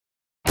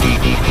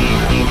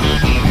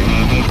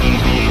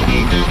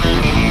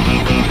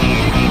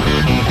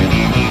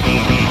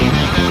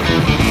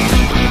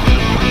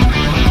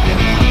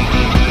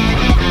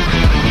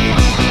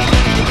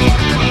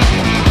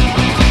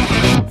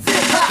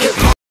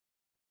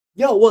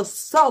Yo,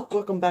 what's up?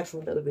 Welcome back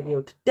to another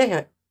video.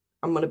 Today,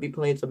 I'm going to be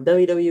playing some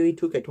WWE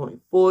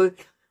 2K24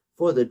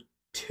 for the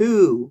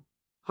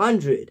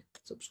 200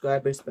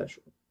 subscriber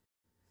special.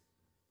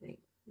 Dang,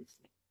 it's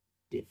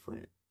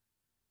different.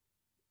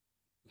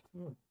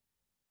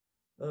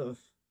 Oh, I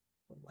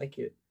like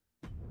it.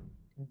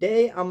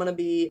 Today, I'm going to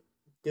be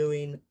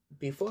doing,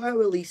 before I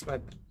release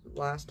my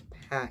last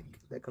pack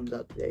that comes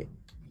out today,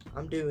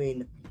 I'm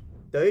doing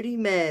 30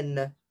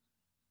 men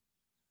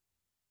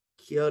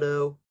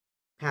Kyoto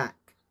pack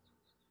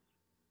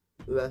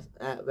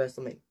at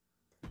WrestleMania.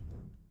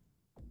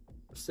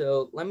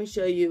 So let me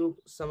show you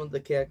some of the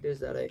characters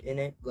that are in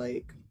it.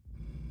 Like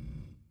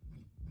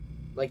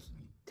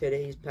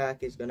today's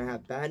pack is gonna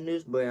have Bad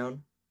News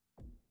Brown,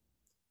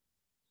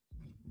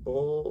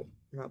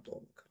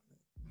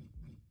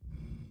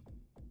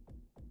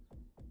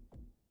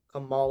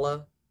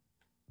 Kamala,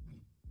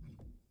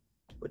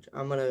 which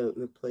I'm gonna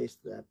replace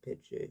that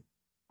picture.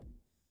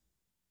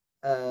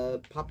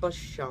 Papa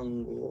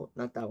Shango,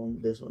 not that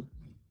one, this one.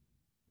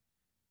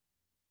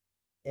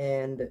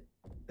 And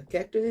a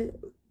character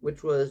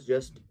which was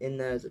just in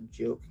there as a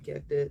joke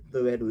character,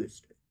 the Red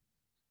Rooster.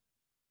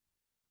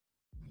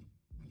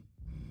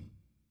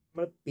 I'm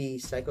gonna be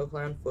Psycho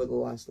Clown for the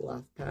last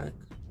laugh pack.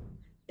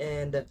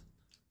 And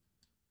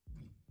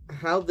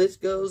how this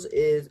goes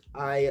is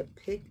I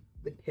pick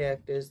the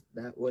characters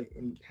that were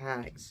in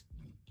packs.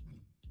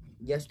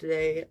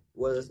 Yesterday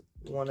was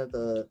one of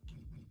the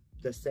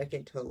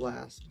second to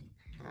last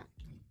pack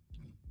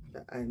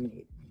that I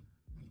made.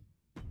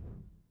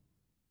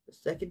 The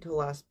second to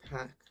last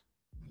pack.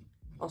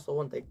 Also,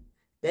 one thing,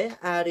 they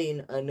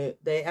added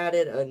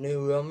a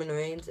new Roman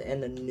Reigns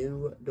and a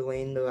new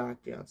Dwayne The Rock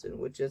Johnson,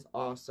 which is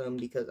awesome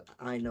because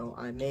I know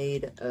I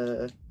made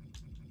a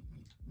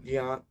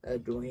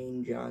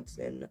Dwayne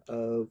Johnson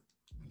of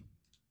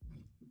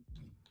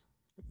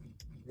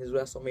his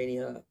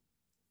WrestleMania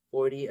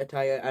 40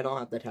 attire. I don't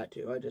have the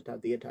tattoo, I just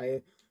have the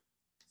attire.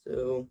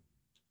 So,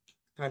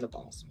 kind of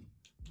awesome.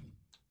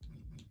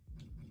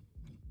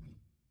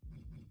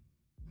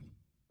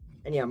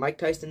 And yeah, Mike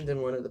Tyson's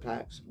in one of the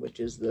packs, which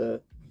is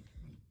the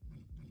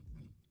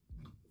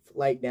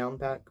Light Down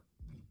pack.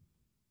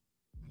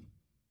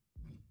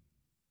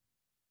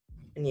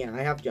 And yeah,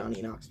 I have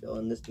Johnny Knoxville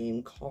in this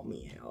game. Call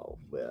me out.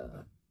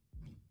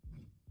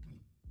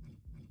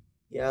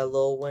 Yeah,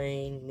 Lil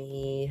Wayne,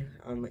 me.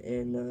 I'm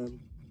in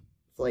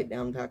Flight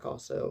Down pack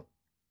also.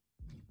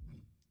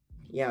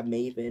 Yeah,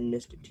 Maven,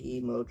 Mr.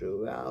 T,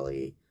 Mojo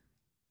Rally.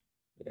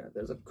 Yeah,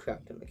 there's a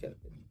crap ton of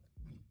characters.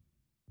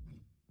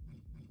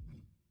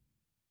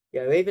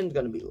 Yeah, Raven's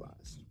gonna be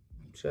last.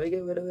 Should I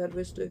get rid of Red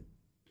Rooster?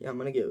 Yeah, I'm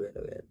gonna get rid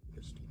of Red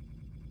Rooster.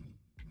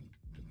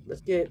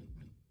 Let's get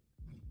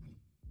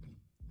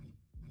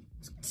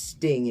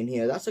Sting in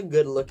here. It's a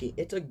good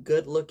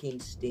looking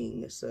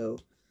Sting, so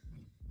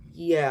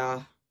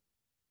yeah.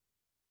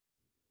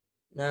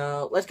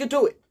 Now, let's get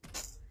to it.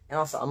 And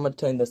also, I'm gonna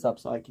turn this up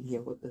so I can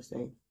hear what they're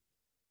saying.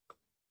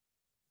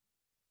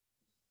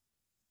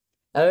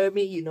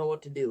 Me, you know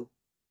what to do.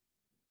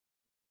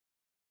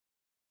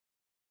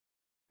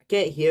 I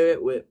can't hear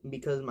it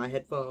because my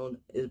headphone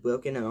is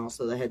broken, and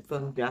also the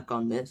headphone jack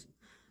on this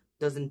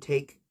doesn't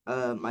take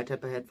my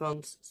type of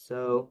headphones,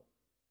 so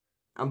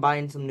I'm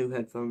buying some new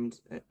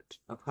headphones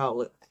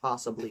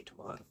possibly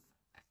tomorrow.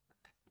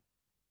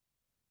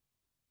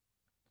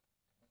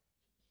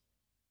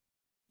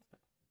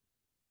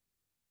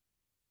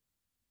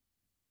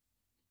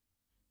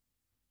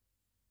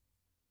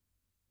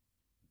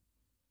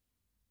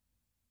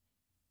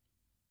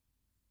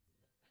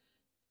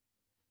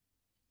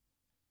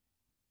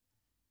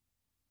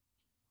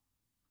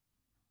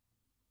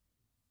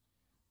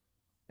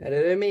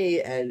 Edit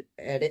me and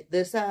edit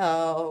this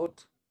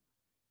out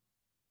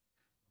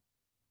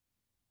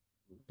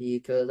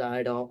because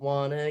I don't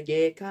want to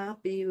get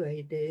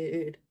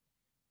copyrighted.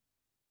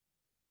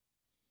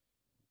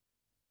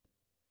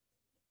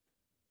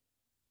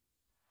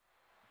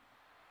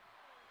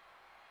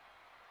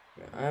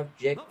 I have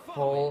Jake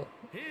Paul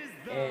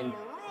and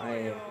I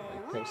have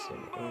Mike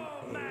Tyson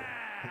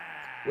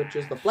which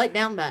is the Flight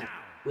Down pack,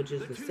 which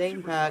is the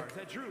same pack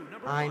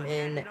I'm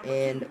in,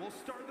 and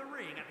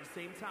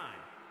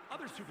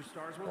other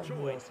superstars will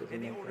join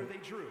in the order they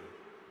drew.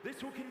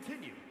 This will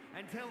continue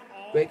until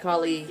all Great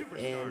Khali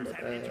and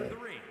enter the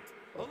ring.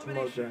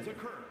 Eliminations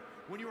occur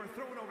when you are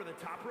thrown over the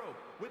top rope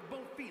with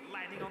both feet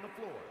landing on the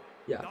floor.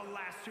 Yeah. The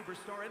last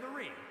superstar in the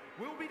ring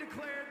will be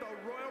declared the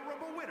Royal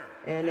Rumble winner.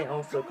 And it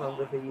also comes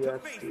with a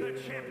UFC,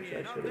 which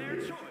I should have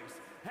used.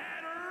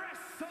 At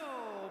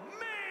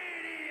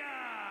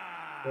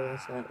WrestleMania! But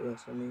that's not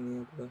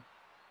WrestleMania, bro.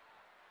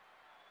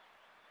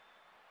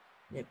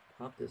 Yeah,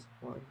 pop this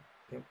one.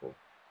 Careful.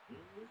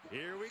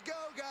 Here we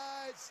go,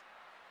 guys.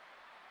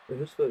 Wait,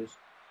 who's first?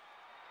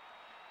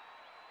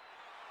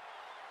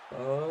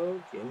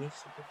 Oh, Jimmy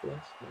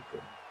Superflex.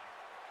 Okay.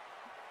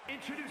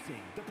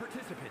 Introducing the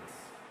participants.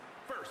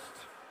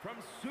 First,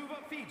 from Suva,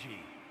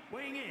 Fiji,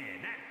 weighing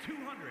in at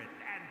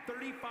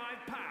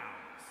 235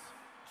 pounds,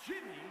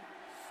 Jimmy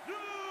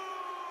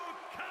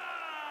Snuka!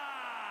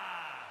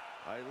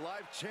 A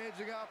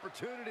life-changing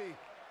opportunity,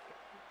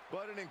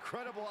 but an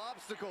incredible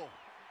obstacle.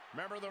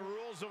 Remember the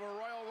rules of a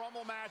Royal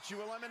Rumble match.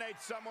 You eliminate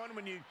someone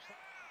when you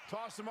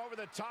toss them over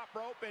the top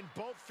rope and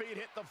both feet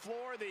hit the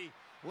floor. The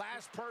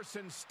last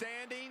person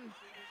standing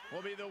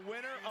will be the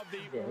winner of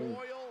the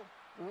Royal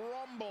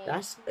Rumble.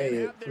 That's and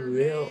a have their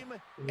realistic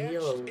name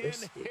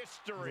etched in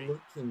history.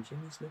 looking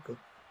Jimmy Snuka.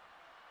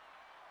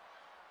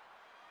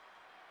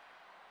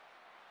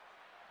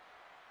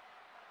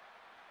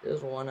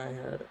 There's one I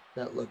had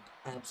that looked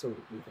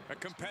absolutely fantastic. A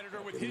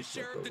competitor with his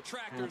share of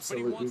detractors,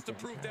 absolutely but he wants to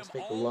prove them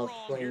all Love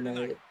wrong playing here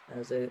tonight. it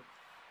as it.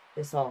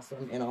 It's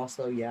awesome, and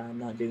also, yeah, I'm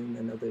not doing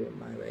another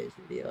My Race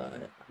video.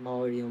 I'm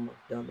already almost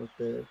done with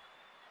the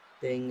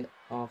thing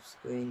off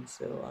screen,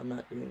 so I'm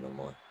not doing no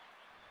more.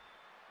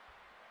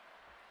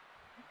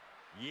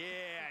 Yeah,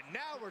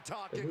 now we're But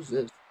talking. who's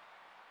this?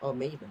 Oh,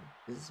 Maven.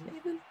 Is this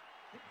Maven?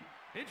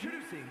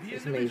 Introducing the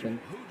It's individual Maven.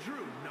 who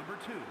drew number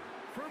 2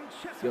 from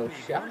Yo,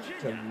 Chesapeake, shout out to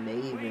Virginia,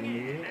 Maven, weighing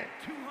in yeah. at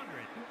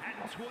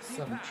 220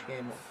 Awesome pounds.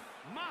 channel.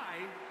 My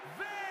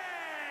Van!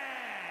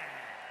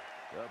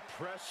 The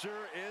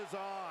pressure is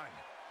on.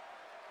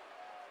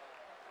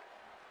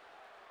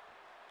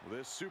 Well,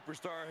 this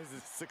superstar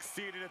has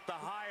succeeded at the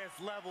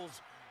highest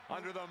levels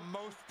under the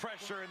most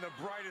pressure and the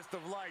brightest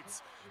of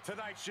lights.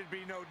 Tonight should be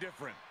no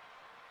different.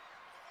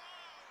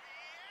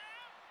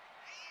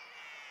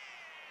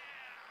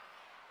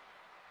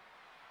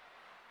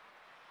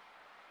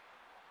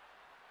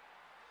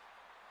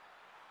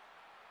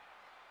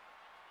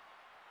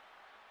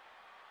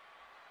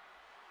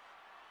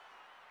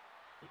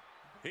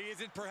 He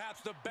is in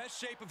perhaps the best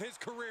shape of his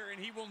career, and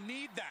he will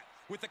need that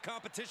with the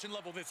competition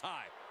level this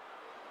high.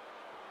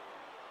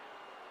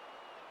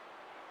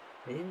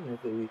 He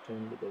never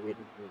returned to the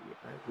wedding movie.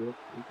 I will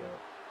freak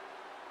out.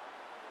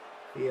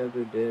 If he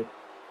ever did,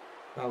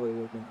 probably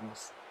would have been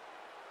us.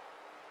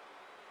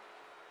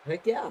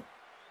 Heck yeah!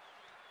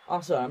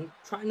 Also, I'm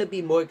trying to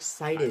be more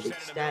excited,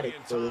 ecstatic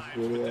for this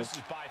video. This is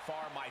by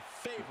far my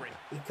favorite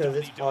Because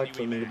it's hard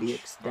for me to be match. A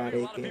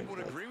ecstatic lot of and people would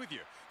like, agree with you.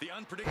 The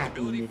happy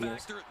unpredictability videos.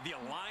 factor, the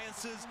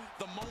alliances,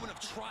 the moment of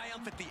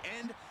triumph at the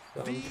end.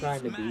 So I'm These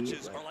trying to be,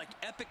 matches like, are like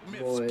epic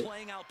more myths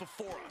playing out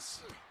before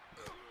us.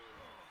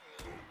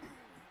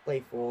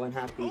 playful and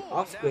happy. Oh,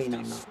 Off screen,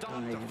 I'm nasty not.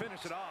 stop I to am.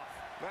 finish it off.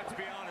 Let's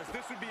be honest,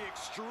 this would be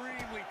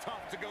extremely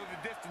tough to go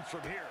the distance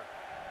from here.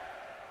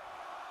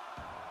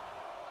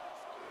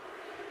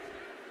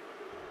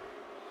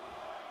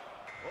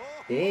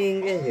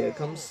 Stinger, here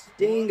comes Look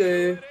Stinger.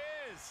 who it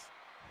is.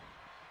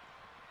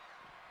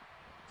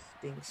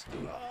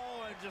 Stingsky.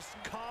 Oh, and just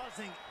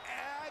causing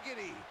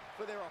agony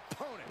for their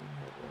opponent.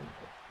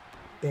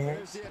 Best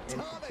There's the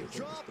atomic entrances in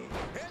drop this game.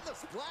 and the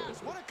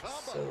splash. What a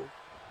combo.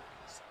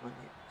 So,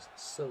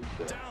 so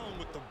good. Down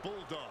with the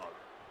Bulldog.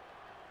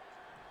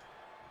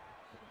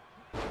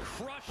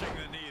 Crushing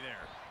the knee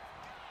there.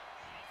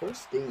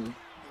 First Sting.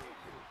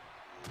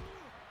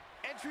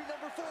 Entry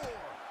number 4.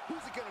 Who's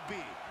it gonna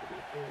be?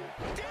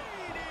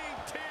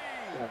 DDT.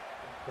 Yeah,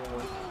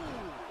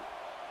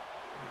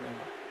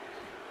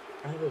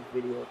 I have a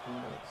video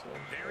coming out, so.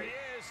 There he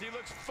is. He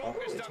looks Oh,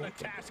 focused it's on the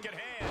okay. task at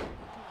hand.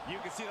 You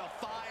can see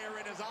the fire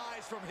in his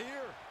eyes from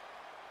here.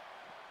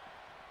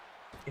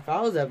 If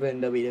I was ever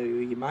in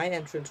WWE, my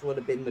entrance would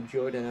have been the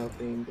Jordan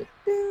opening. The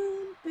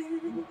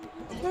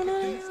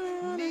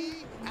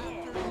Knee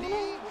after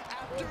knee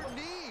after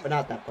knee. but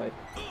not that part.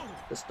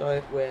 The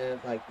start where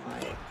like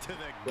To the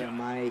where gut.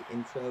 my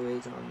intro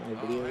is on my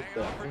videos.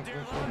 hang on for dear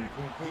life.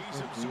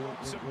 He's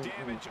absorbed some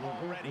damage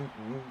already.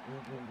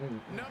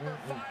 Number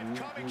 5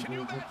 coming. Can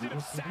you imagine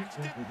if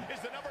Saxton is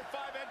the number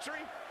 5 entry?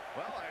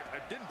 Well,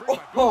 I didn't bring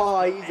my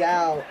Oh, boots. he's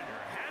out.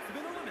 Has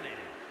been eliminated.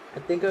 I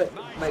think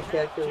my Nice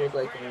character was kick,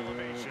 like. great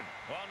elevation.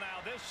 Well,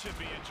 now this should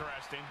be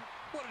interesting.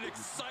 What an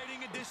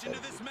exciting addition to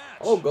this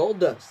match. Oh,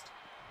 Goldust.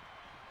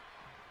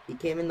 He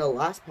came in the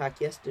last pack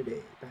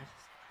yesterday.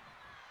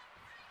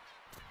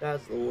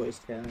 That's the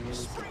worst guy.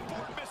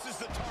 Springboard misses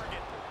the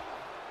target.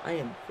 I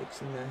am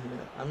fixing that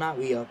head. I'm not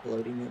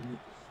re-uploading him.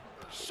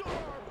 Sharp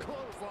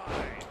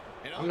clothesline.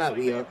 It I'm looks not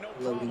like they have no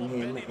re-uploading problem him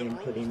bending the and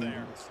rules putting him there.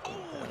 in this.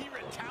 Oh, he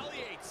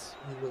retaliates.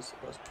 He was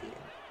supposed to be in.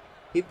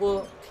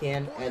 People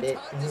can edit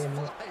him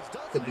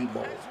to be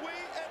bold. As we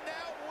and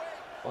now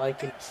wait. Well, I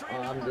can. Entry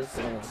I'm number just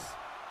 6.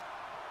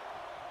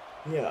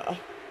 yeah.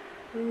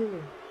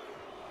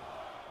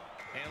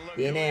 And look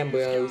Dean who it is,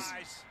 Ambrose.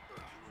 guys.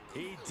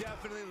 He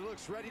definitely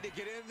looks ready to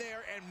get in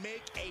there and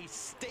make a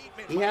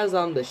statement. He has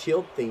on the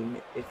Shield theme.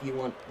 If you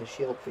want the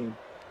Shield theme,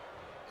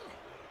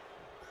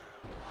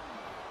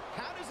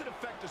 How does it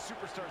affect a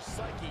superstar's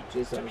psyche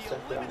just to be stuff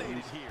that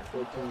eliminated here?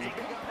 A 14. big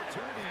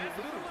opportunity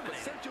to lose, but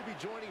since you'll be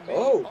joining many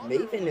Oh, other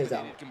Maven is eliminated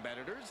out.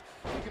 competitors,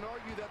 you can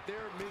argue that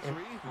their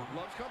misery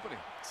loves company.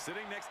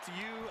 Sitting next to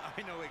you, I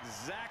know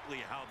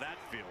exactly how that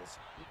feels.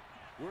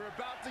 We're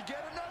about to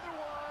get another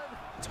one.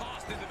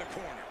 Tossed into the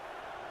corner.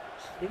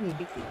 Didn't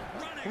beat you.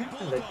 Running That's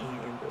the Bulldog. Dean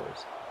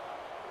Ambrose.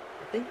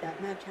 I think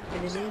that match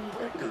happened in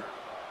AEW.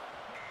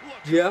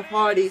 Look Jeff who it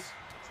Hardy. is.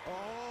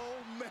 Oh,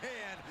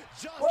 man.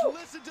 Just Woo.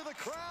 listen to the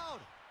crowd.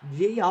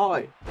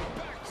 GR.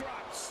 Back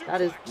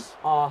That is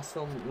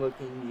awesome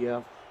looking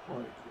Jeff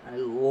Hardy. I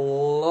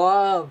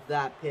love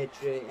that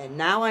picture. And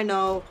now I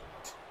know,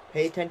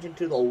 pay attention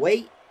to the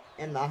weight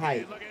and the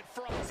height.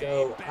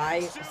 So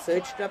I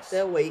searched up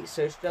their weight,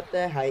 searched up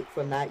their height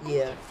from that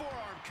year.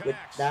 Which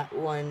that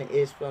one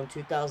is from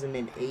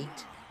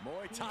 2008.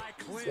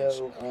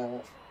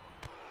 So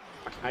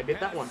I did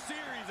that one.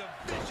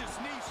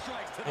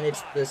 And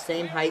it's the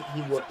same height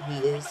he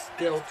is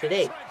still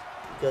today.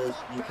 Because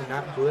you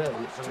cannot grow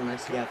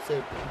unless you have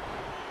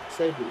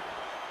surgery.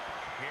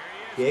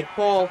 Jake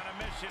Paul.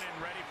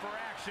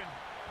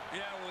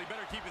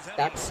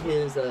 That's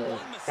his.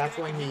 That's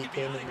when he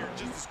came in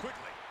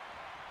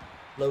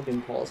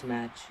Logan Paul's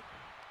match.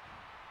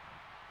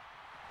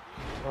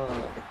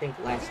 I think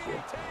last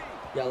year.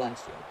 Yeah,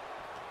 last year.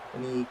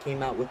 When he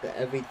came out with the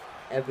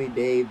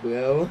everyday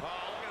bro.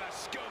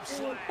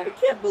 I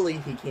can't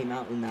believe he came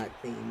out in that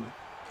theme.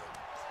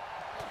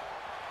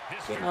 He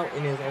came out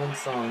in his own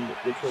song,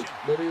 which was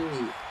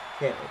literally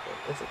terrible.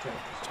 It's a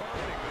terrible song.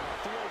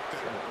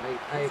 So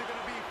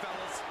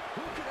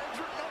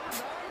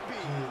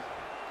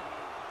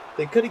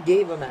they could have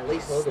gave him at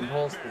least Logan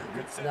Paul's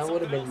theme. That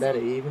would have been better,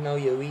 even though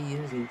you're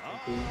reusing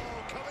something.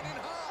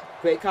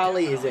 Great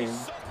Khali is in.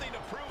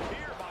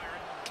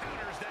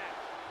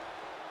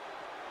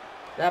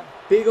 That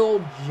big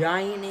old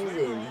giant is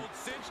in.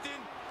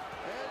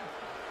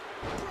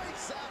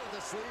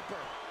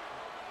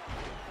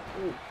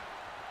 Ooh.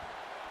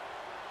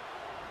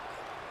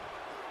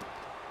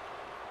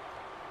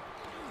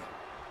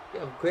 You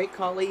have Great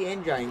Khali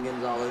and Giant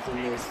Gonzalez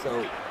in this,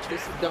 so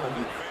this is gonna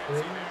be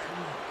crazy.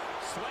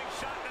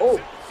 Oh!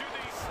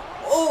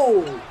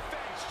 Oh!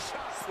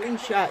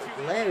 Slingshot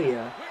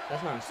Hilaria.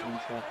 That's not a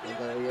slingshot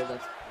Hilaria,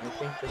 that's, I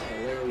think, just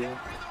Hilaria.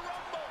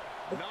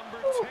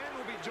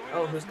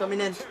 Oh, who's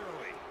coming in?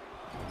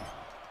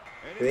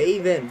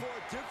 Raven.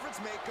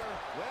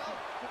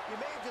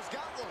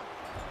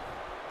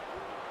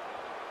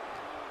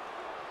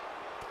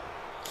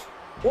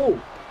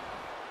 Oh!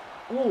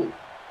 Oh!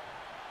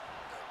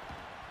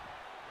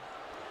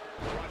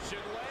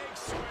 Russian leg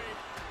sweep.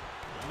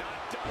 Not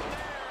done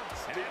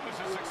there. And it was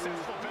a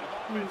successful bit of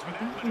offense,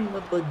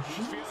 but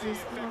Jesus,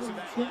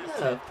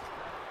 yeah.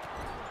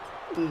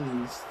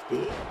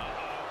 Stick.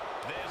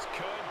 This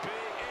could be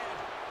it.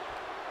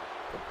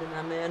 Picking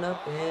that man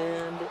up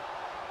and...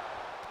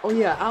 Oh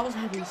yeah, I was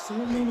having so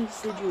many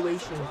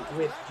situations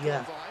with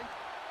Jeff.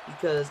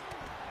 Because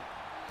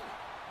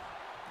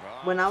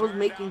when I was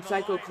making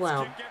Psycho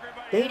Clown,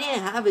 they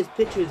didn't have his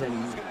pictures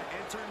anymore.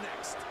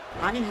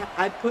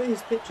 I put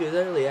his pictures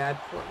earlier.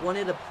 I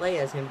wanted to play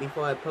as him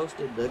before I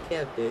posted the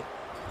character,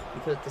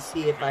 because to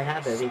see if I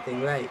have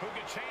everything right.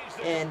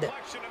 And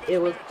it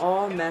was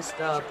all messed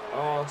up,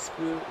 all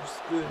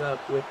screwed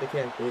up with the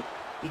character,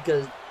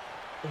 because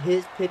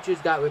his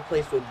pictures got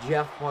replaced with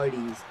Jeff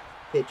Hardy's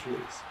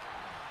pictures.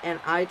 And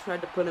I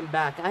tried to put him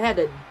back. I had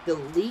to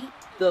delete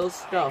those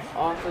stuff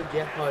off of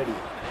Jeff Hardy.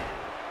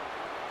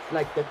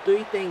 Like the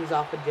 3 things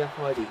off of Jeff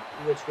Hardy,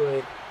 which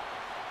were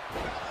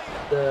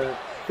the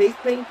face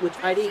paint, which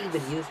I didn't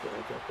even use for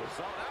the character.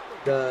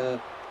 The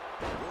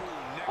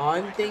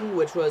arm thing,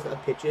 which was a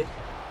picture,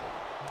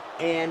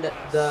 and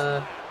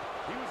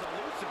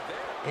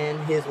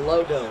his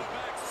logo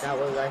that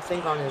was, I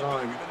think, on his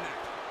arm.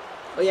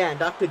 Oh yeah, and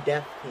Dr.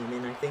 Death came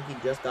in. I think he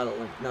just got a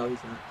limp. No,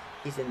 he's not.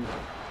 He's in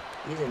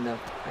the.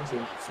 I see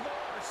him.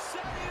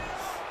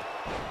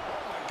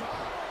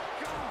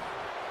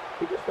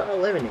 He just got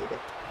eliminated.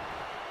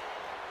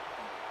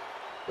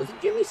 Was it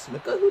Jimmy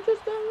Snuka who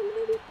just got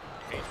eliminated?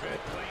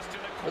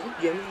 Was it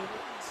Jimmy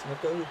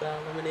Snuka who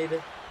got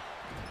eliminated?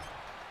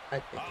 I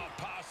think.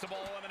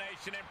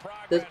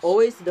 There's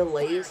always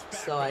delays,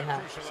 so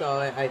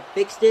I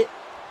fixed it,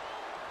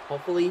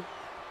 hopefully,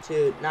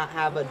 to not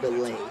have a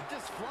delay.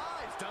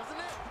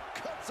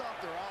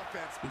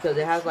 Because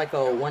it has like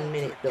a 1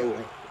 minute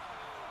delay.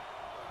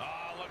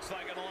 Looks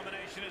like an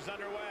elimination is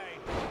underway.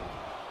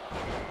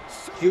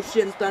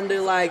 Jushin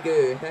Thunder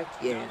Liger, heck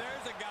yeah.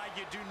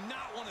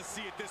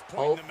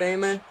 Hall of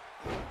Famer,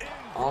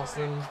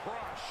 awesome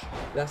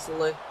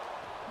wrestler.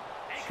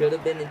 Should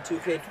have been in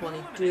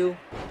 2K22,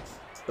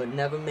 but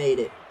never made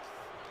it.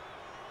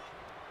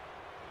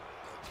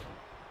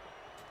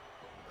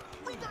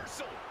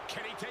 Reversal.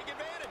 Can he take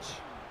advantage?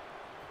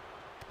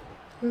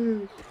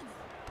 Oh,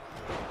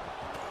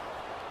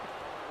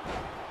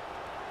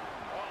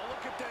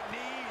 look at the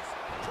knees.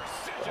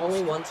 Precision. The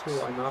only ones who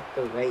are not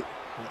the right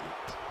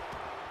height.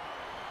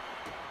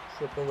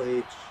 Triple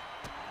H.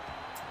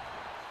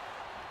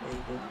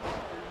 Maven.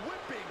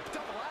 Whipping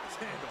double axe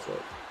handle. So,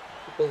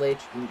 Triple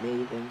H beat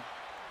Maven.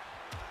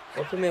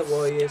 Ultimate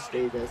Warrior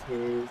stays as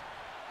his.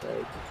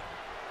 Like,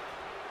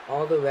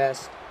 all the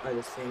rest are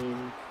the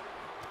same.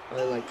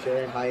 Or like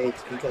their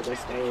heights, because I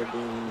started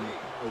doing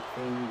like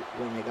thing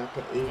when I got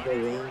to Ava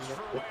Rain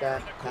with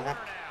that pack,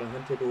 the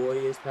Hunted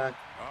Warriors pack.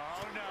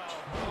 Oh no.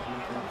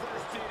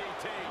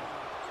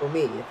 For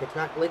me, if it's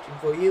not glitching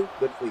for you,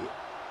 good for you.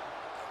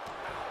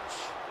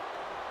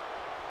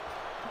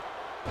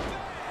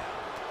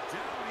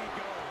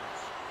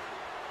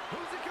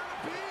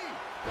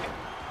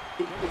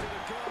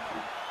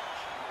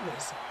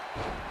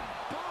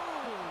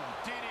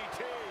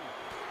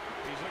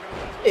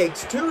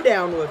 Takes 2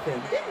 down with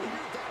him.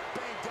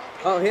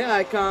 Oh, here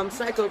I come.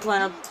 Psycho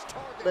Clown.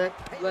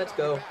 Let's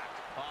go.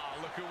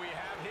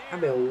 I've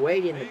been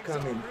waiting to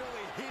come in.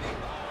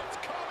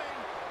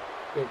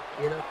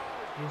 Get up.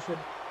 You should.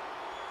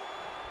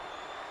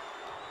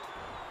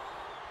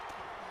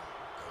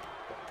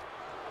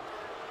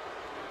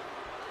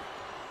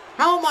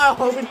 How am I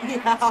holding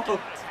me out?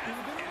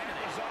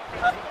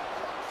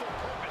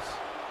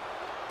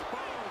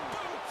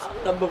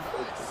 Number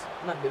 4.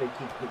 I'm not gonna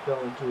keep it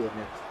going to it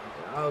next.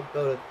 I'll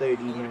go to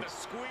 30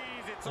 next.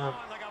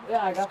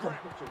 Yeah, I got some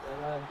pictures.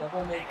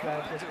 Definitely make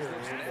pictures.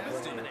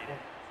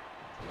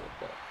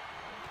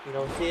 You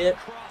don't see it?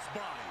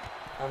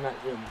 I'm not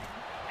zooming.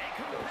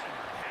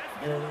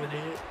 You know what I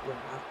mean?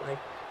 You're not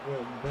like,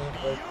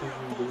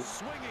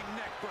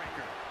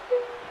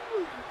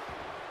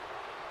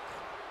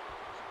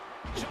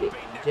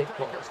 Jake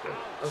Paul is good.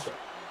 Okay.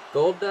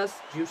 Goldust,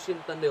 Jushin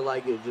Thunder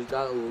Liger just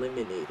got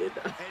eliminated.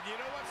 And you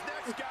know what's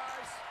next,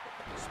 guys?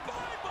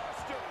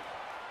 Spinebuster.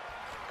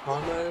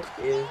 Karma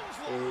is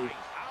a...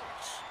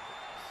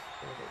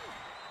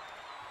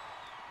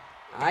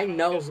 I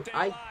know.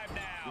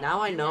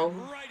 Now I know.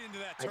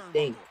 I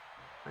think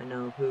I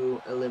know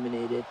who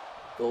eliminated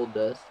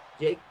Goldust.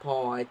 Jake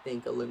Paul, I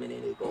think,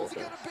 eliminated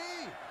Goldust.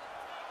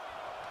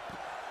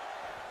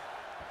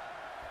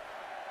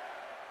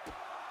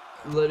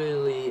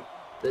 Literally,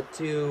 the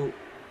two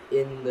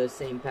in the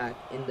same pack,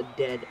 in the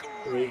dead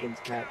Ravens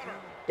pack.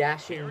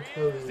 Dashing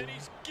Cody.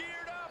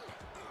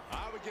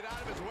 I would get out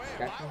of his way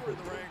if I were in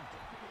the ring.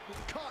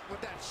 Caught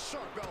with that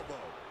sharp elbow.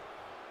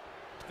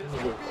 This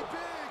could be big.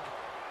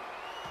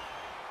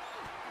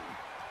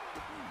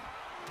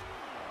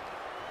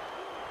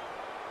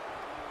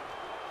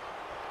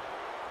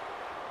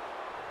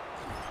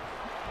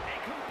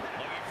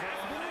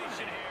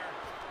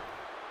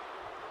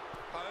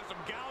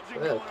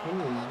 Well,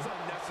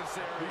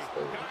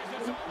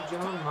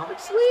 John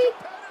Moxley?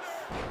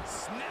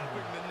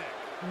 Snapping the neck.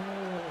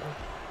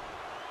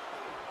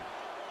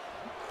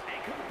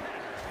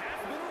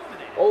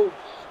 Oh,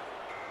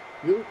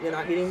 you're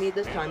not hitting me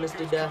this time,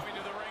 Mr. Death.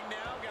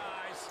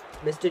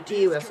 Mr.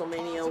 T,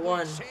 WrestleMania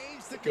 1.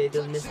 Okay,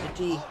 does Mr.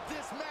 T.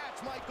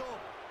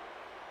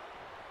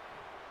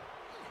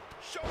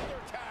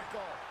 Shoulder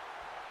tackle.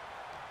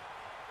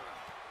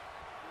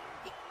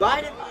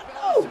 Bite in my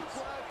nose.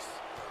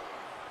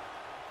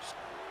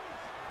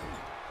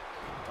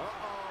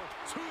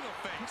 To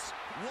the face.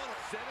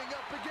 Setting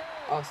up again.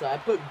 Also, I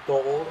put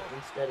gold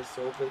instead of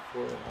silver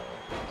for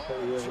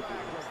gold.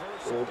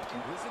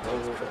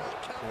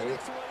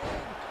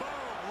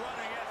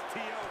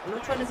 I'm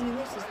not trying to be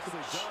racist, but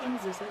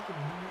Jesus, I can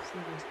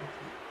honestly this with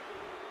you.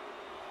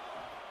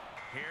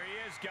 Here he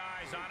is,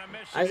 guys, on a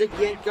mission. Isaac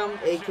Yankum,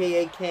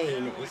 aka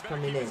Kane, is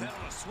coming in.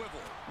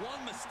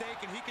 One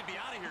mistake and he could be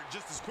out of here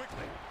just as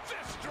quickly.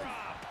 Fist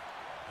drop.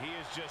 He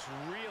is just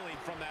reeling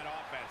from that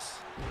offense.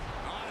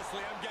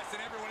 Honestly, I'm guessing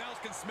everyone else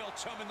can smell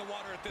chum in the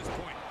water at this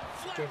point.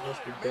 Get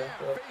Mr.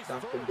 Death up,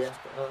 Dr. Death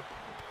up.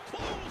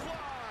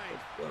 Clothesline.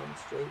 Going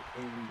straight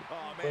and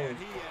Oh boom. man,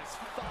 he is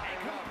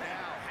fired up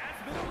now.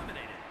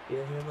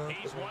 Get him up.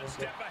 He's one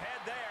step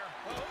ahead there.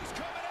 Oh, who's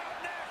coming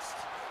out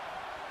next?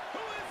 Who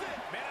is it?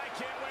 Man, I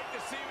can't wait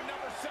to see who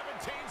number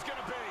 17's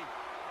gonna be.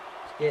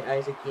 Get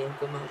Isaac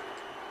Yankum up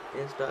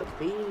and start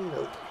beating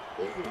the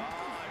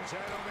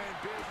Gentlemen,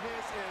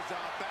 business is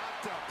about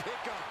to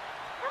pick up.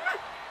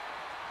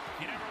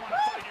 You never want to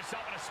find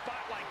yourself in a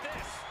spot like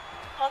this.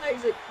 on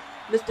Isaac.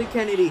 Mr.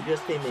 Kennedy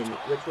just came in,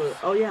 which was,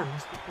 oh yeah,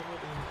 Mr.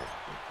 Kennedy.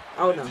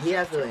 Oh no, he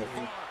has the right.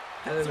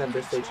 I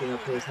remember searching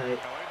up his height.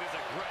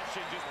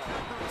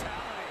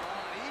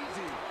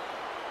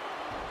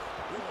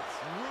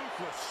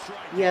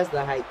 He has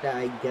the height that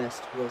I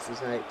guessed was his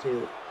height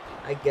too.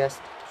 I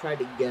guessed, tried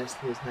to guess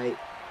his height,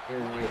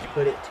 and I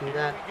put it to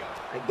that.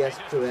 I guessed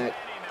correct.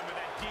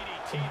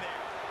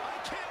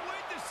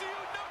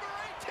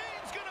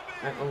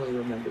 I only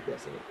remember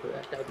guessing it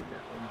correct. I did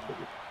not remember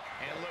it.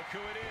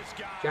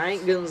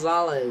 Giant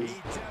Gonzalez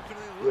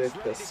with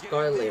the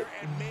Scarlet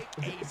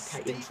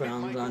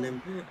Titantrons on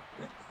him.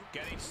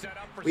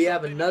 We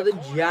have another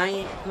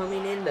Giant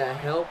coming in to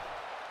help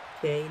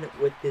Kane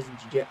with his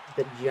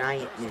the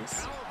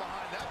giantness.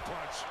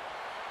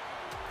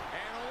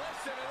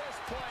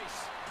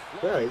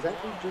 Well, is that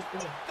just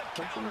gonna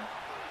punch him?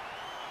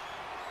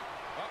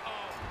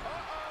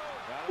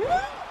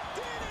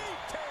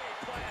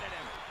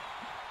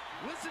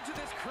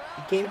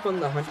 He came from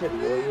the Hunted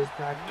Warriors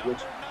pack,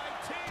 which.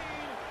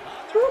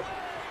 Oh,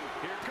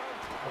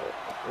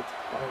 it's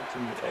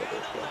bouncing all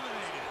this way.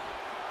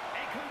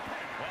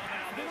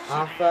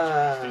 Alpha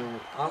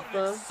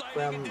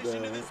from the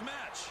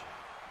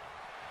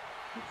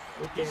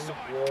freaking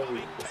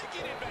Warriors.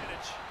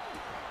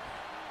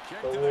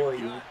 The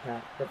Warrior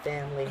pack, the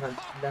family hunt,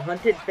 the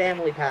Hunted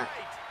Family pack.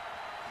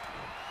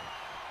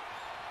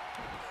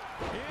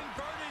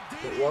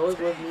 But what was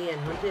with me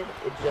and Hunted?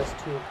 It's just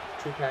two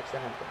packs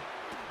that happen.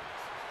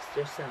 It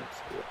just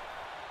sounds cool.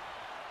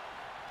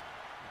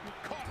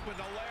 Caught with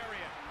the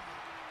lariat.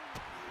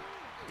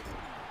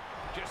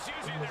 Just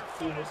using their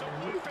foot as a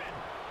weapon.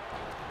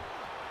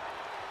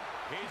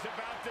 He's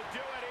about to do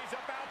it. He's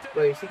about to do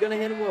it. Wait, is he gonna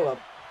hit him well up?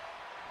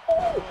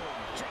 Oh!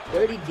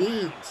 Dirty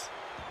deeds.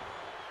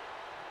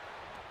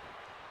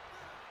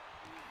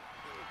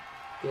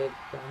 Time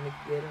to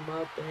get him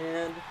up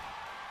and...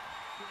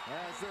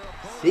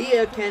 See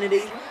ya, Kennedy.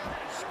 He's in a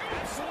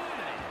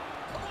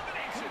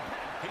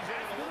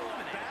little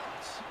off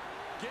balance.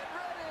 Get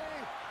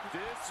ready.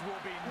 This will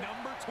be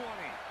number 20.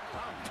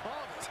 I'm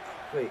pumped.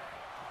 Wait.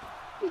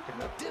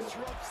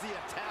 Disrupts the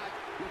attack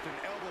with an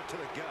elbow to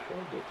the gut.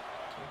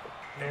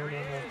 There he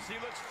is. He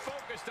looks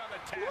focused on the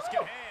task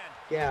at hand.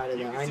 Get out of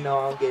there. I know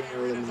I'm getting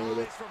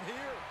eliminated.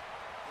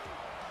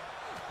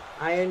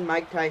 Iron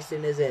Mike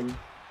Tyson is in.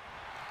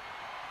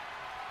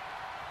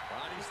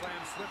 Body slam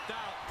slipped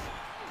out.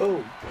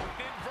 Boom.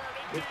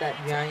 Get that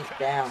giant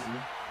down.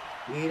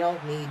 We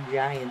don't need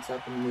giants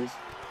up in this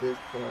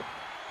club.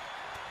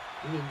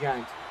 We need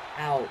giants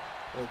out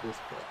of this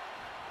club.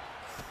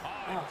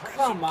 Oh,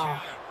 come on.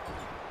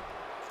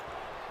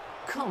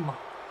 Come on.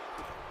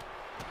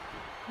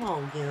 Come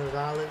on,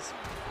 Gonzalez.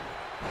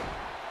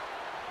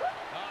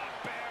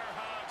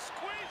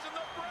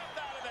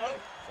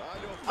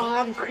 Oh,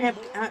 I'm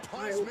cramped. My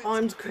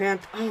arm's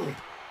cramped. Oh.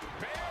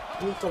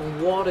 I need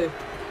some water.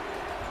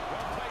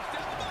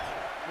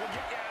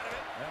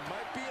 That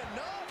might be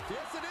enough.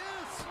 Yes, it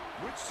is.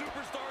 Which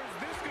superstar is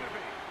this going to be?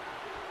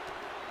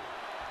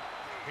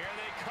 Here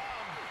they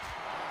come.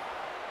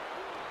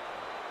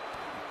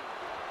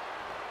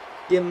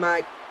 Give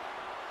Mike.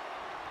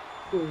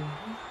 Cutting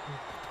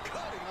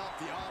off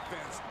the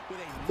offense with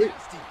a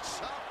nasty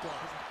chop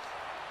block.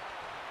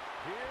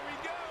 Here we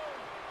go.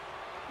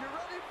 You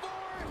ready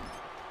for it?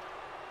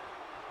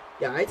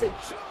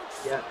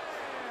 Yeah,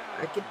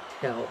 I could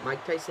tell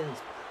Mike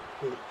Tyson's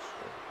pitch.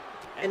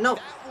 And no,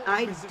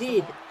 I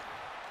did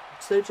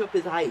search up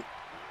his height.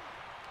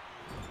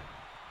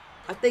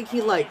 I think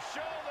he like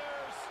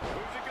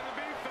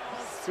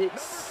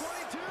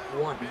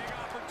 6'1".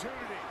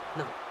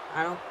 No,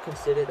 I don't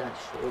consider that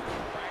short.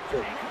 Oh,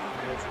 man,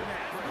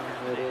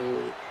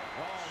 here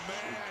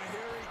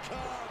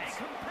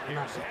he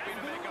comes.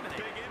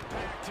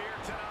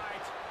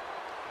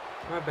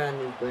 My bad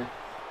news, Brown.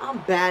 I'm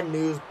bad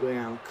news,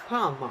 Brown.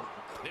 Come on.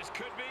 This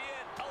could be it.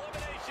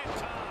 Elimination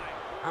time.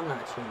 I'm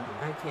not changing.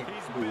 I can't do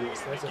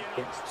this. That's a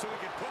guess. So we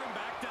can put him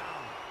back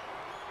down.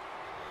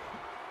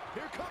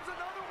 Here comes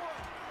another one.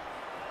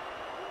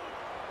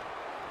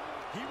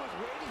 He was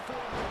waiting for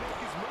him to make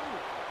his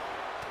move.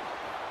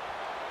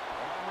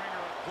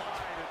 Ringer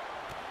applied it.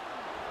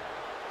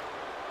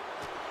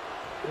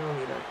 You don't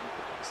need that.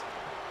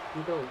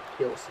 You don't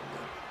kill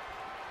someone.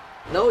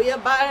 No, you're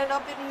biting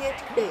up in here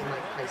today,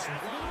 Mike Tyson.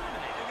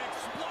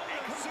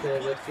 Okay,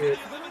 let's do it. I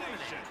don't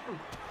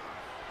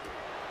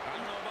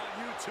know about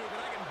you two, but I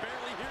can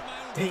barely hear my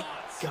own Thank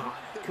thoughts. God.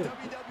 The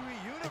WWE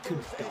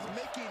Universe is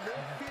making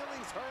their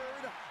feelings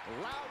heard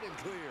loud and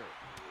clear.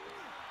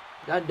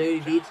 Got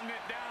dirty deeds. Counting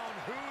it down.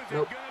 Who is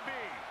Nope. it gonna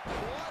be?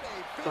 What a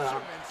But,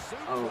 fisherman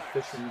suplex. oh,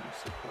 fisherman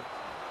suplex.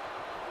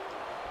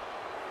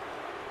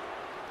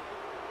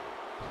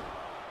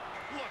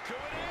 Look who it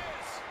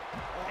is.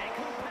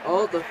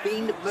 Oh, the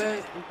Fiend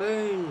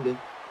burned.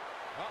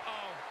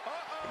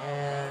 Uh-oh.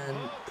 And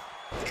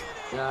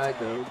I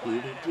go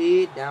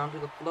DDT down to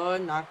the floor,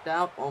 knocked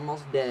out,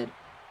 almost dead.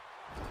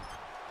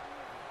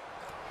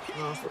 He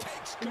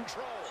takes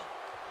control.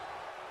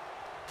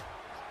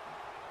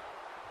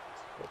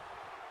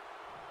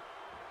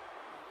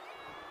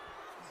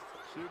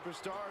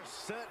 Superstars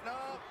setting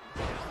up.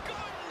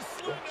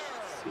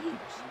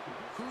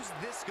 Who's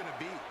this gonna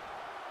be?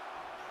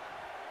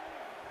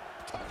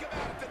 Tuck him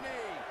out at the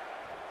knee.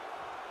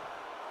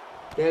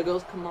 There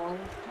goes Kamala.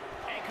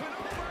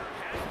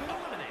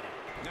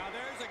 Now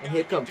there's a guy And here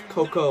you comes do not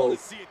Coco. want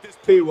to see at this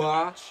point in the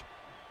P.Y. match.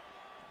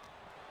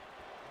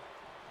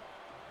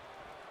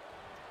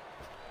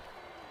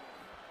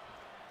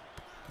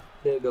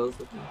 There goes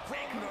the From the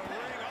ring all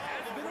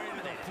the way to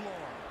the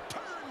floor.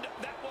 Turned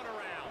that one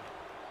around.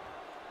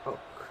 Oh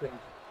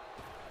crap.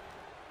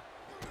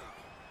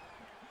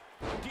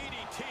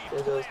 DDT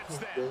There goes plants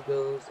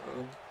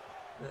them.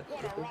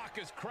 What a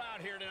raucous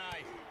crowd here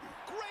tonight.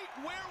 Great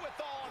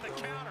wherewithal on the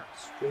counter.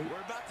 Straight.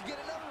 We're about to get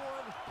another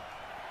one.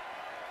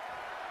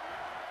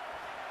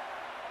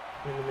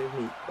 Oh,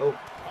 Oh,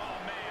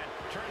 man.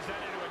 Turns that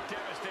into a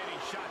devastating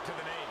shot to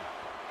the knee.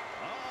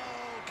 Oh,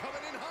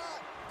 coming in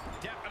hot.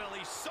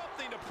 Definitely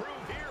something to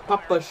prove here.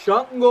 Papa Byron. We could have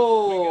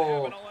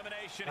Shango. an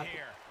elimination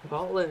here.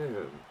 Call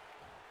him.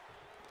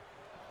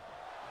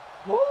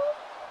 Oh.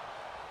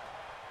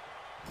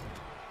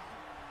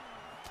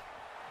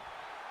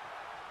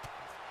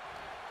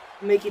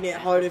 Making it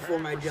harder for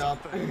my job.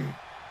 Quick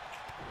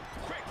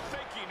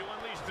thinking to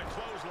unleash the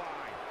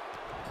clothesline.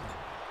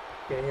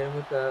 Okay, hit him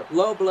with the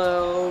low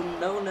blow.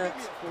 No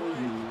nuts for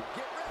you.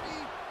 Get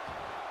ready.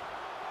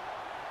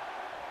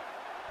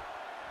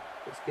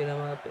 Let's get him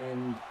up,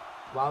 and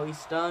while he's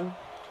stunned,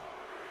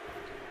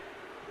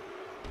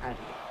 I don't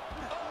know.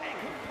 Here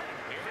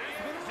he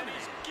is, and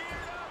he's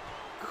geared up.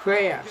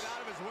 crash.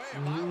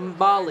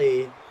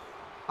 Bali.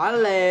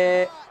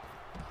 Ale.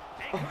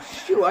 Oh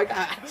shoot, I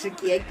actually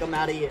can't come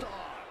out of here.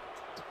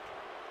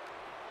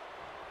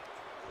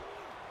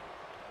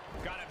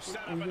 Got him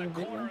set up in the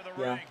corner of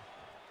the Yeah. ring.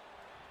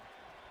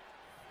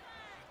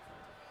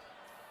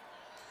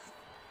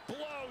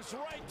 Blows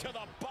right to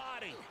the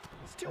body.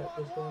 It's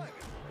 2-on-1.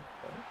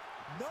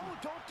 No,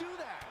 don't do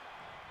that.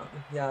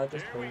 Yeah,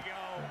 just Here we go.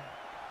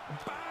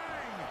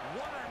 Bang!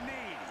 What a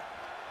knee.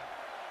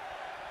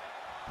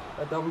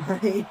 I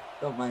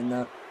don't mind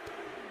that.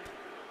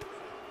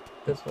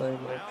 This way,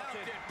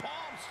 Mounted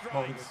palm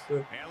strikes.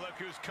 Mom, And look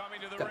who's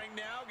coming to the ring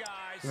now,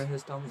 guys.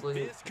 his thumbs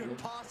leaving. This could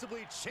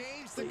possibly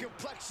change the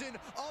complexion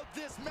of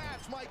this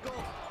match, Michael.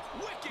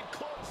 Wicked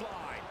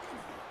clothesline.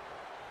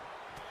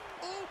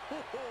 Ooh.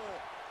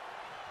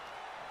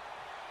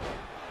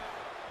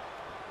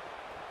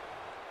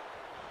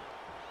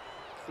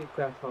 See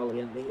Crash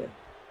Holly out of here.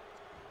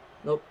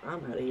 Nope,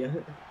 I'm out of here.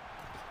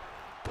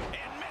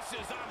 And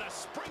misses on the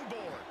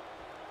springboard.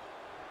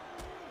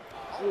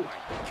 Oh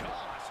my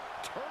gosh.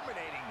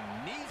 Terminating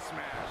knee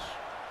smash.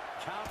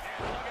 Count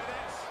and look at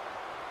this.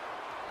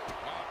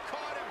 Oh,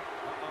 caught him.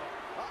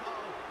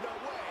 Uh-oh. No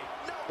way.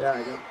 No There I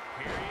way. go. Here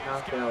he is,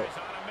 Knocked guys, out. on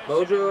a mission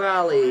Mojo to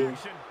Rally.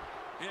 action.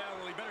 Yeah,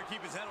 well, he better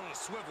keep his head on a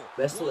swivel.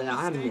 Best One way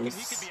I mistake and miss.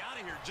 he could be out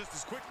of here just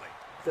as quickly.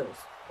 Feels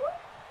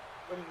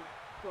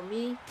for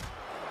me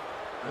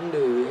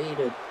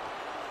underrated.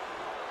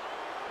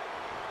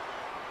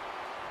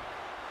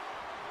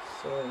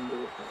 So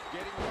underrated.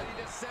 Getting ready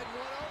to send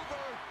one over.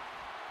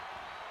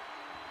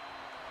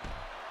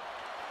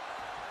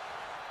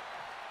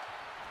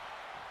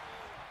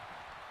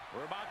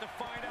 We're about to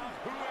find out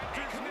who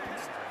enters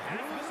next.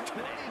 Who's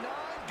 29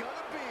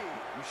 gonna be?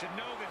 You should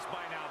know this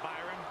by now,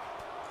 Byron.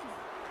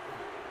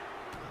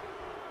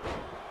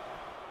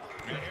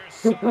 And here's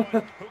someone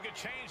who could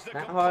change the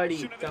Matt Hardy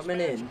complexion of this coming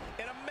match in.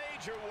 in a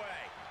major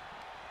way.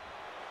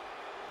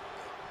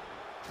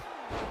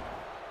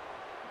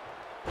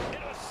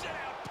 Into a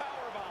sit-out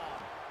powerbomb.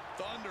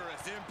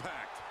 Thunderous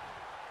impact.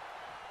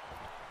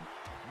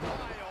 My,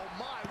 oh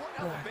my, what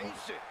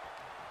elevation.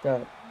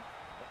 That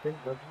I think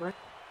that's my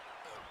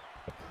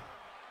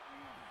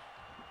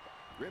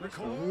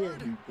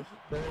Ripcord.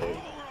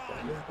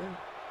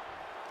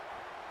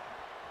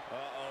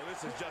 Uh-oh,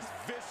 this is just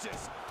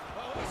vicious.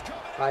 Oh, he's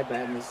coming Hi, out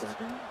bad next. news.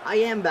 I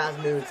am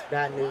bad news.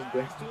 Bad news,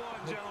 bro. Last one,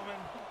 gentlemen.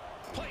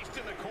 Placed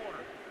in the corner.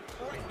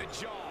 Right in the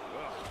jaw.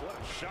 Ugh, what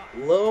a shot.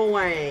 Lil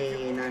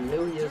Wayne. I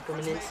knew he was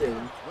coming in soon.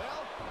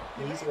 Well,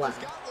 He's he last.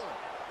 got one.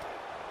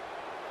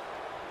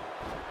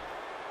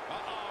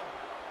 Uh-oh.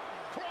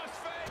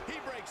 Crossfade. He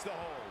breaks the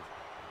hold.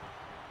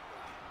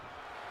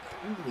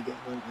 When did we get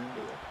one out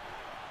of here?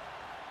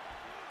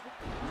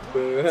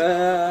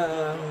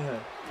 Bruh.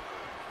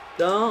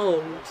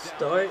 Don't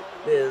start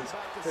this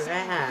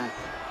crap.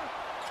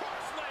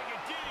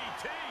 Cross-legged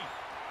DDT.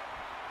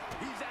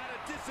 He's at a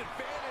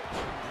disadvantage.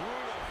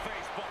 Brutal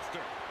face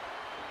buster.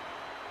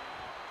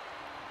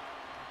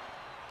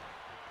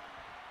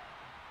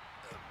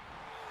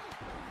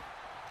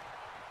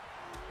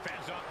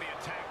 Fends off the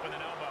attack with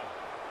an elbow.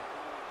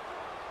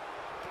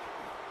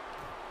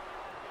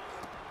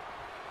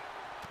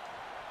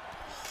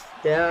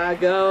 There I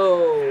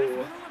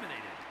go.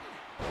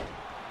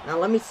 Now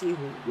let me see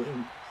who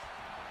wins.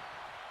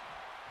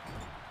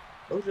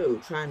 Ojo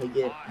trying to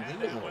get And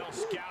me that well out.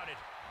 scouted.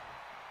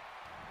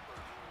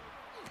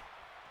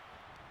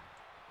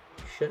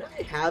 Should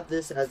I have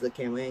this as the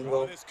camera Oh,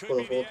 angle this could for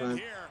the be whole the end time?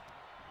 here.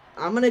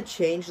 I'm gonna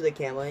change the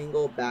camera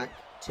angle back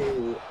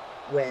to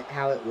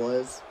how it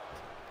was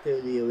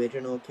to the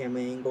original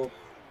camera angle,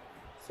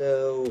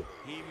 so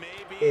He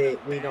may be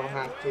we don't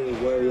have to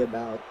worry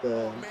about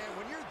the. Oh man,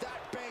 when you're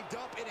that banged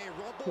up in a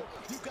rumble,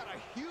 you've got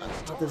a huge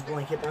Not this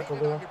blanket back target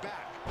over on there. your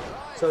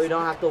back. So we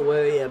don't have to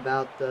worry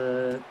about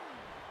the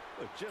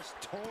Just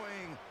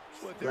toying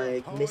with their like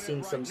opponent missing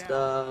right some now,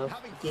 stuff,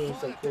 having getting fun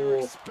some at their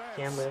cool expense.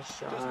 camera Just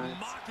shots,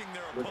 mocking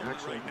their with opponent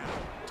actually, right now.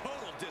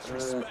 Total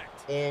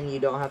disrespect. and you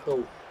don't have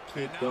to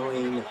keep And now we're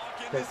gonna going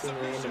lock in this pressing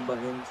random submission.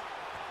 buttons.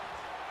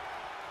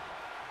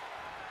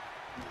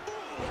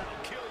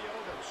 That'll kill you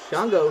over.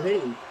 Shango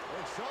hitting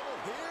In trouble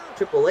here.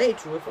 Triple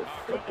H with a A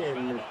couple of freaking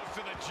elbows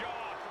to the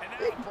jaw, and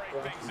big that'll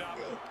break things up.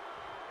 fucking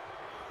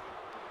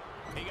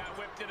He got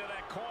whipped into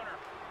that corner,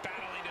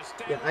 battling to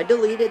stay Yeah, I alive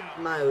deleted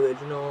now. my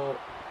original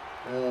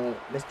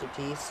Mr.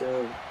 T,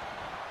 so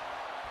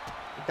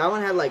that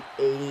one had like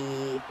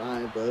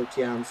 85 votes.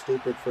 Yeah, I'm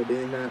stupid for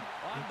doing that.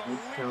 You can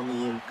tell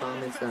me in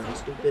comments that I'm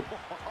stupid.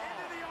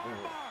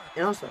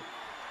 And also,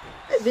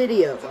 a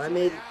video I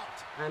made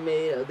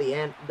of the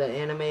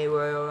anime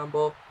Royal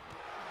Rumble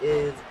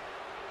is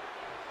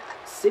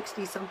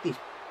 60 something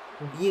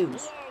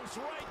views. Blows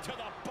right to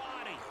the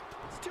body.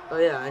 Oh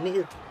yeah, I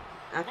need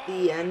at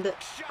the end.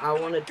 I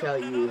want to tell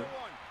you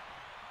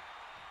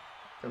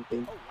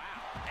something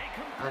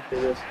after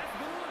this.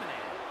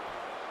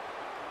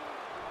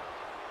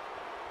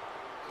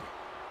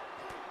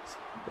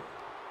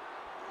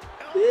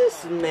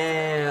 This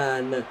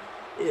man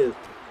is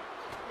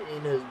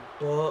in his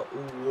butt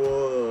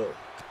whoop.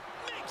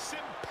 Makes him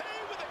pay.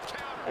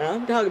 And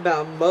I'm talking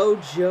about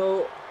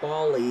Mojo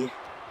Rawley.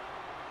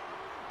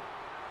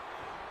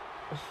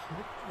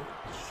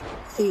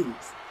 Jeez.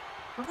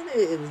 Hunter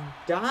is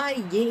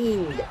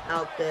dying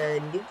out there,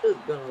 and you're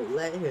just gonna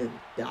let him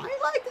die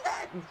like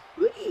that?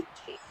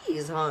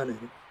 Jeez, Hunter.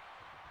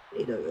 You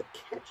need to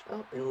catch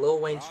up. And Lil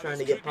Wayne's trying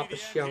to get Papa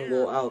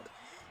Shango out.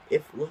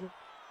 If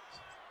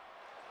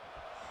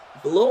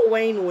Lil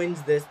Wayne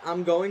wins this,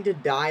 I'm going to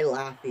die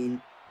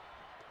laughing.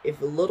 If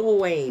Lil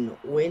Wayne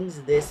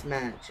wins this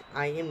match,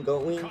 I am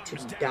going to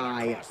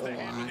die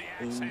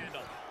laughing.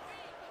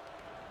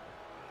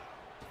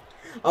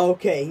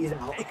 Okay, he's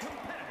out.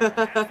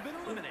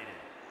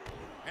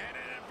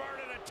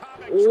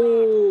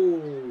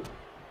 Oh.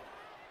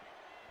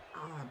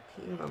 Ah,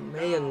 beat my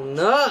man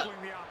up.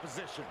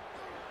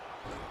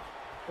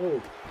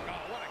 Oh.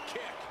 What a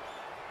kick.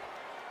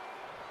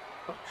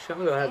 Oh,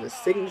 Shango has a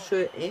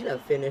signature and a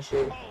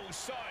finisher. Oh,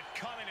 saw it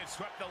coming and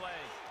swept the leg.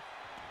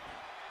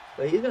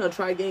 But he's gonna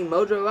try getting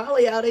Mojo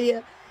Rawley out of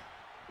here.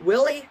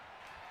 Will he?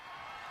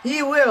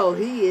 He will.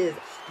 He is.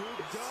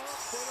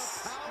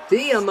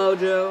 See ya,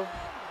 Mojo.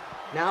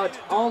 Now it's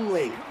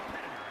only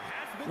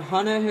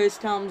Hunter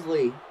Hearst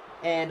Helmsley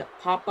and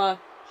Papa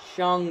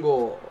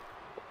Shango.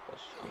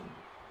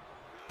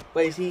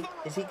 Wait,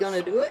 is he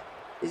gonna do it?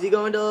 Is he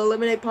going to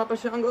eliminate Papa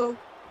Shango?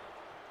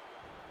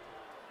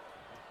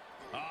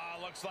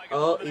 Looks like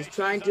Oh, he's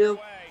trying to.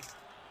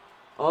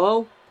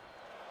 Oh.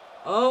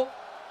 Oh.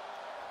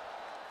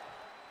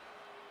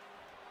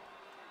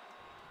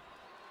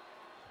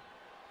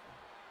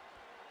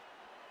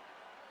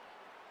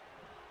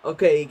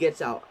 Okay, he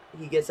gets out.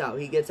 He gets out.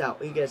 He gets out.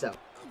 He gets out.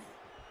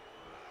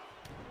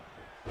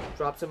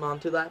 Drops him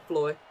onto that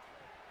floor.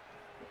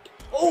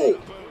 Oh!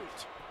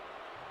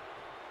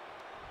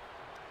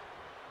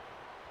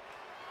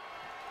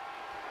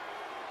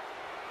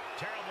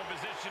 Terrible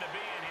position to be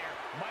in here.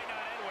 Might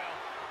not end well.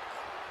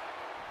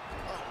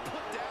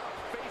 Put down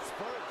face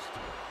first.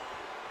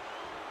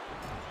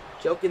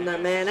 Choking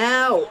that man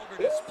out.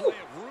 Display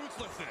of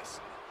ruthlessness.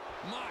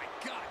 My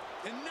God,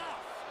 enough.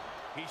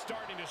 He's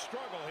starting to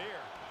struggle here.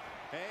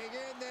 Hang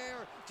in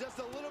there. Just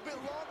a little bit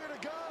longer to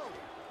go.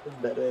 It's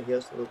better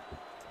here, so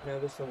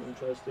whenever someone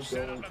tries to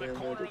go on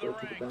camera to go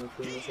to the bathroom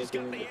or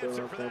something and go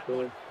off that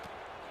door.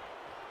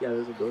 Yeah,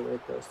 there's a door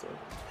right there, so. Knew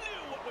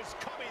what was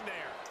coming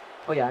there.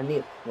 Oh yeah, I need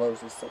to close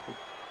this sucker.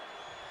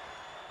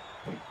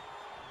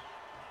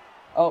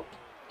 Oh,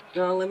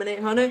 gonna eliminate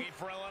Hunter? Looking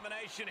for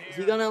elimination here. Is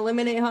he gonna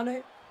eliminate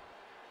Hunter?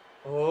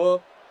 Oh.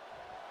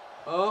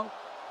 Oh.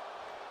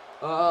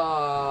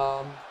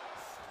 Oh.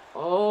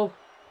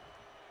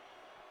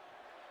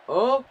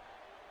 Oh.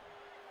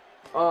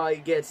 Oh, he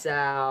gets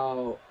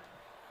out.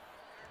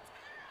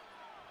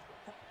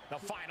 The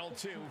final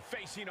two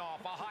facing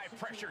off a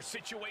high-pressure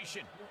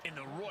situation in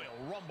the Royal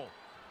Rumble.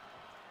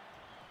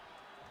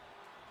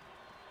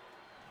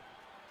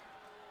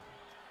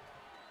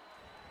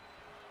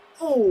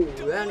 Oh,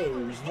 that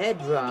is head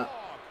drop.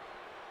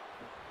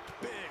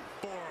 Big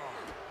forearm.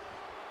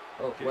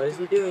 Oh, what is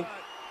he doing?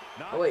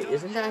 Oh wait,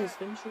 isn't that his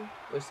finisher?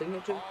 Or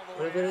signature?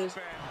 Whatever it is?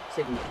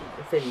 Signature.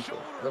 Or finisher.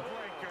 Okay.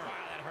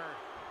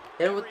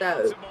 Hit him with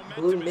that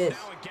blue mist.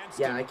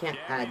 Yeah, I can't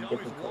add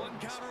different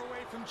colors.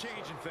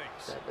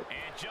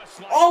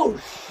 Oh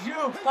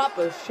shoot!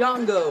 Papa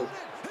Shango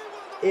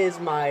is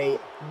my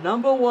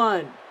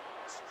 #1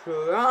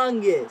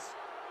 strongest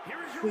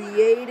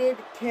created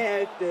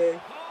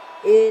character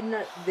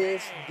in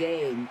this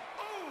game.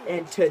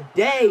 And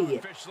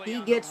today,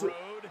 he gets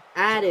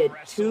added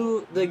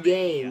to the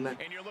game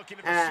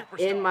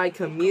in my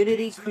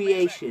community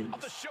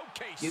creations.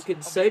 You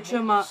can search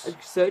him up,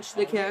 search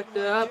the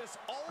character up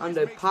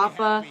under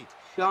Papa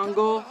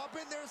Shango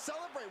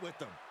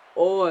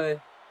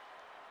or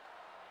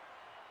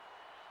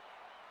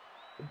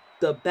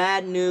the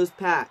Bad News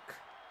Pack,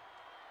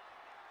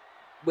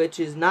 which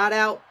is not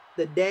out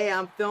the day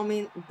I'm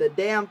filming. The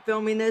day I'm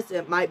filming this,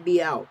 it might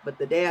be out, but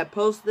the day I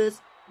post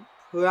this,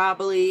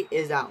 probably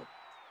is out.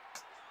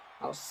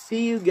 I'll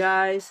see you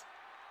guys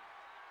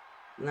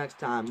next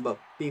time. But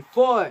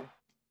before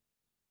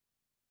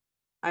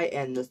I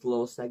end this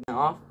little segment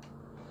off,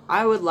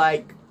 I would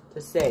like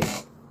to say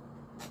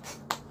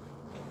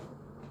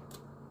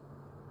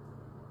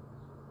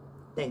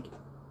thank you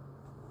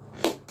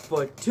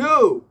for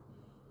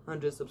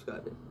 200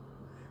 subscribers.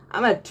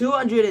 I'm at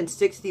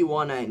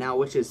 261 right now,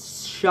 which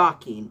is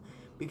shocking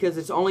because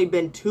it's only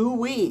been 2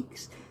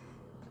 weeks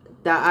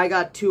that I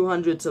got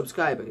 200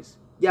 subscribers.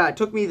 Yeah, it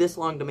took me this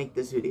long to make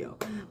this video.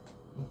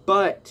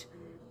 But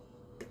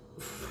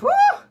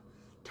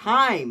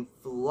time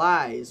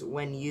flies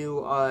when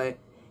you are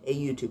a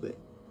YouTuber.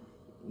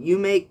 You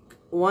make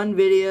 1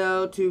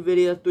 video, 2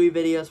 videos, 3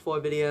 videos, 4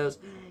 videos,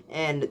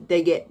 and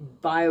they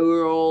get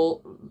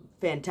viral,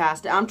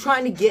 fantastic. I'm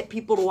trying to get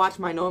people to watch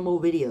my normal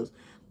videos.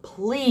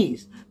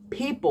 Please,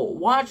 people,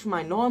 watch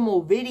my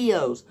normal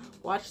videos.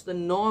 Watch the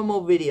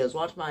normal videos.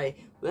 Watch my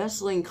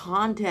wrestling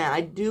content.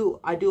 I do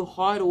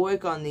hard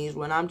work on these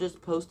when I'm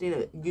just posting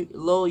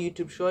little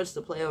YouTube shorts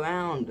to play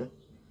around.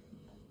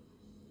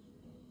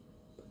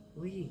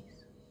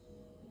 Please,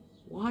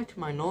 watch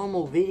my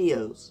normal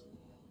videos.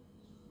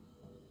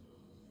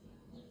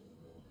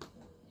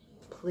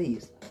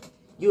 Please.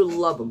 You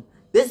love them.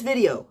 This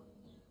video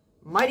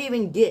might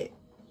even get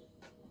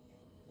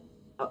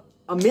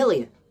a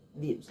million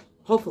views.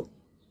 Hopefully.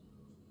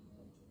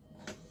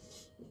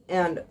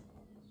 And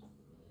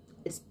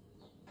it's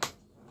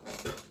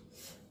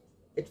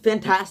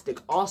fantastic.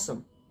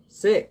 Awesome.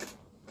 Sick.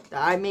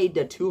 That I made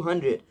the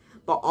 200.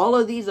 But all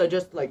of these are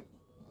just like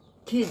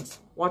kids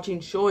watching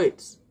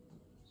shorts.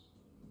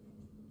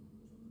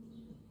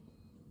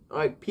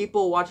 Like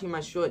people watching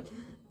my shorts.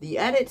 The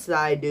edits that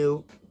I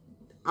do,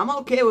 I'm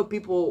okay with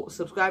people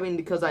subscribing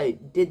because I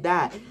did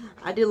that.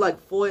 I did like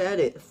 4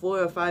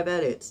 or 5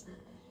 edits.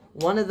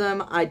 One of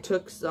them, I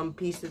took some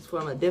pieces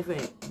from a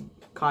different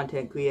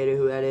content creator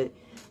who edited,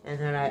 and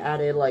then I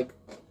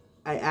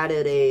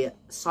added a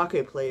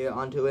soccer player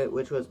onto it,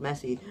 which was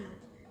Messi.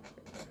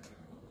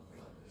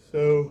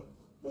 So,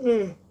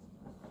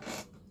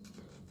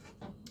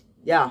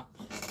 yeah,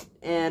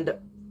 and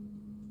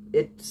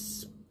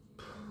it's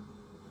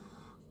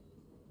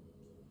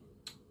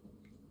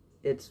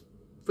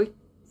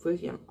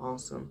freaking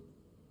awesome.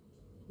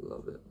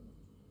 Love it.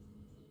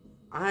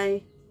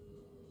 I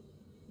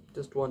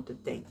just want to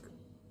thank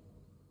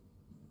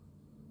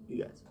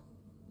you guys.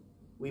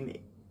 We made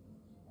it.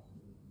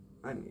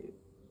 I made it.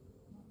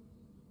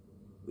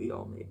 We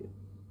all made it.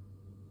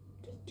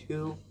 To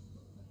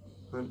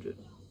 200.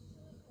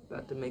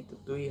 About to make the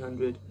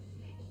 300.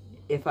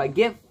 If I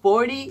get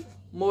 40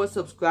 more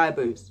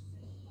subscribers,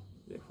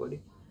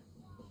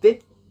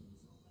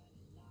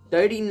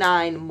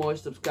 39 more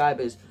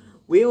subscribers,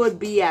 we would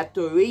be at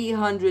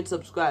 300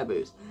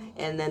 subscribers.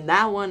 And then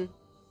that one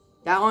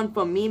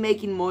from me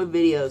making more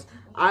videos,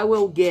 I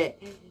will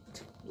get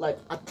like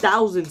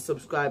 1,000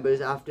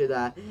 subscribers after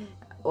that.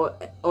 Or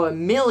a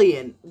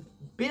million,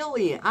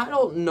 billion, I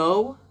don't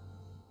know.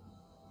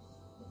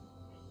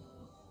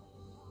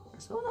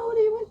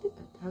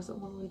 Has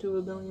someone went to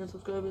 1 billion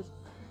subscribers?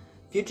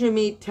 Future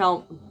me,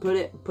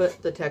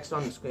 put the text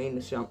on the screen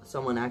to show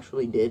someone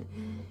actually did.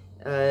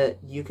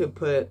 You could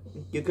put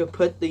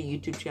the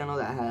YouTube channel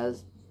that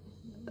has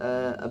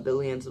 1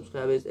 billion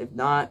subscribers. If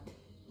not,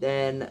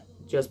 then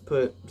just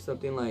put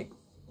something like,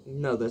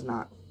 no, there's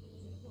not.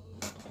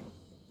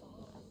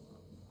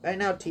 Right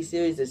now,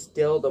 T-Series is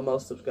still the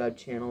most subscribed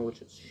channel,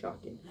 which is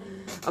shocking.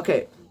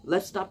 Okay,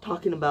 let's stop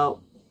talking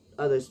about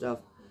other stuff.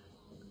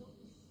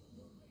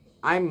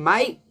 I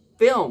might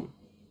film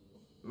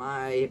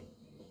my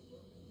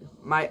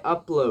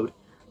upload,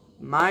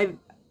 my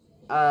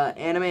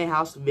Anime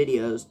House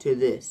videos to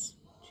this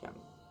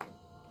channel.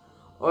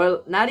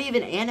 Or not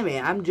even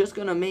anime, I'm just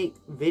gonna make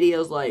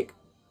videos like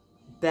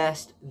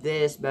best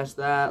this, best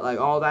that, like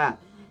all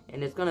that.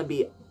 And it's gonna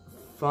be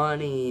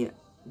funny.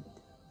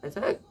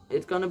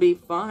 It's gonna be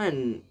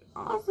fun.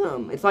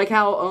 Awesome. It's like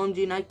how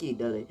OMG Nike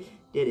did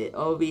it.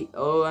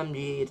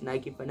 OMG, it's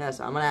Nike Finesse.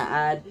 I'm gonna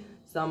add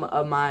some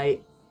of my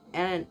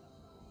Anime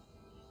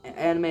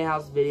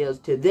House videos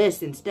to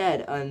this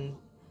instead.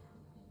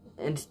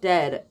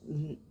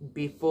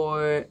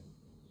 Before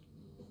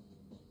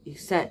you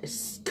sent,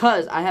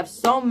 cause I have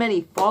so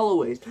many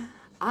followers.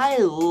 I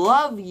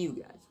love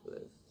you guys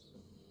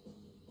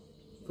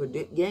for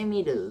getting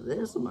me to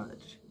this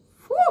much.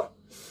 Whew.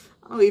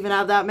 I don't even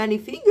have that many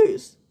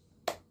fingers.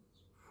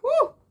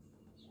 Whew.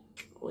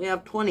 Only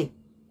have 20.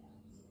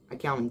 I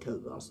counting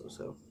toes also,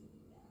 so.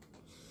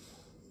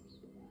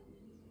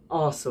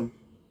 Awesome.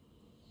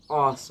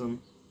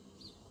 Awesome.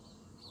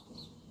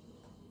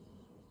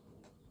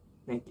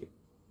 Thank you.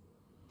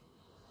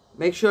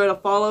 Make sure to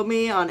follow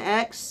me on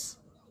X,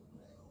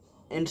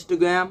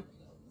 Instagram,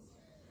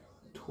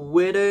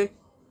 Twitter,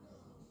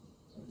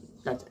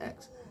 that's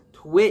X,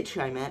 Twitch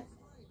I meant,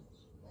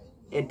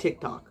 and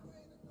TikTok.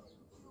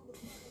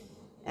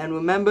 And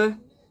remember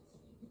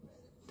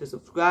to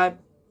subscribe,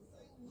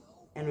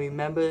 and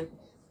remember,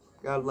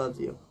 God loves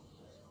you.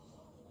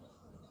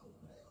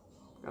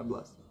 God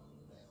bless.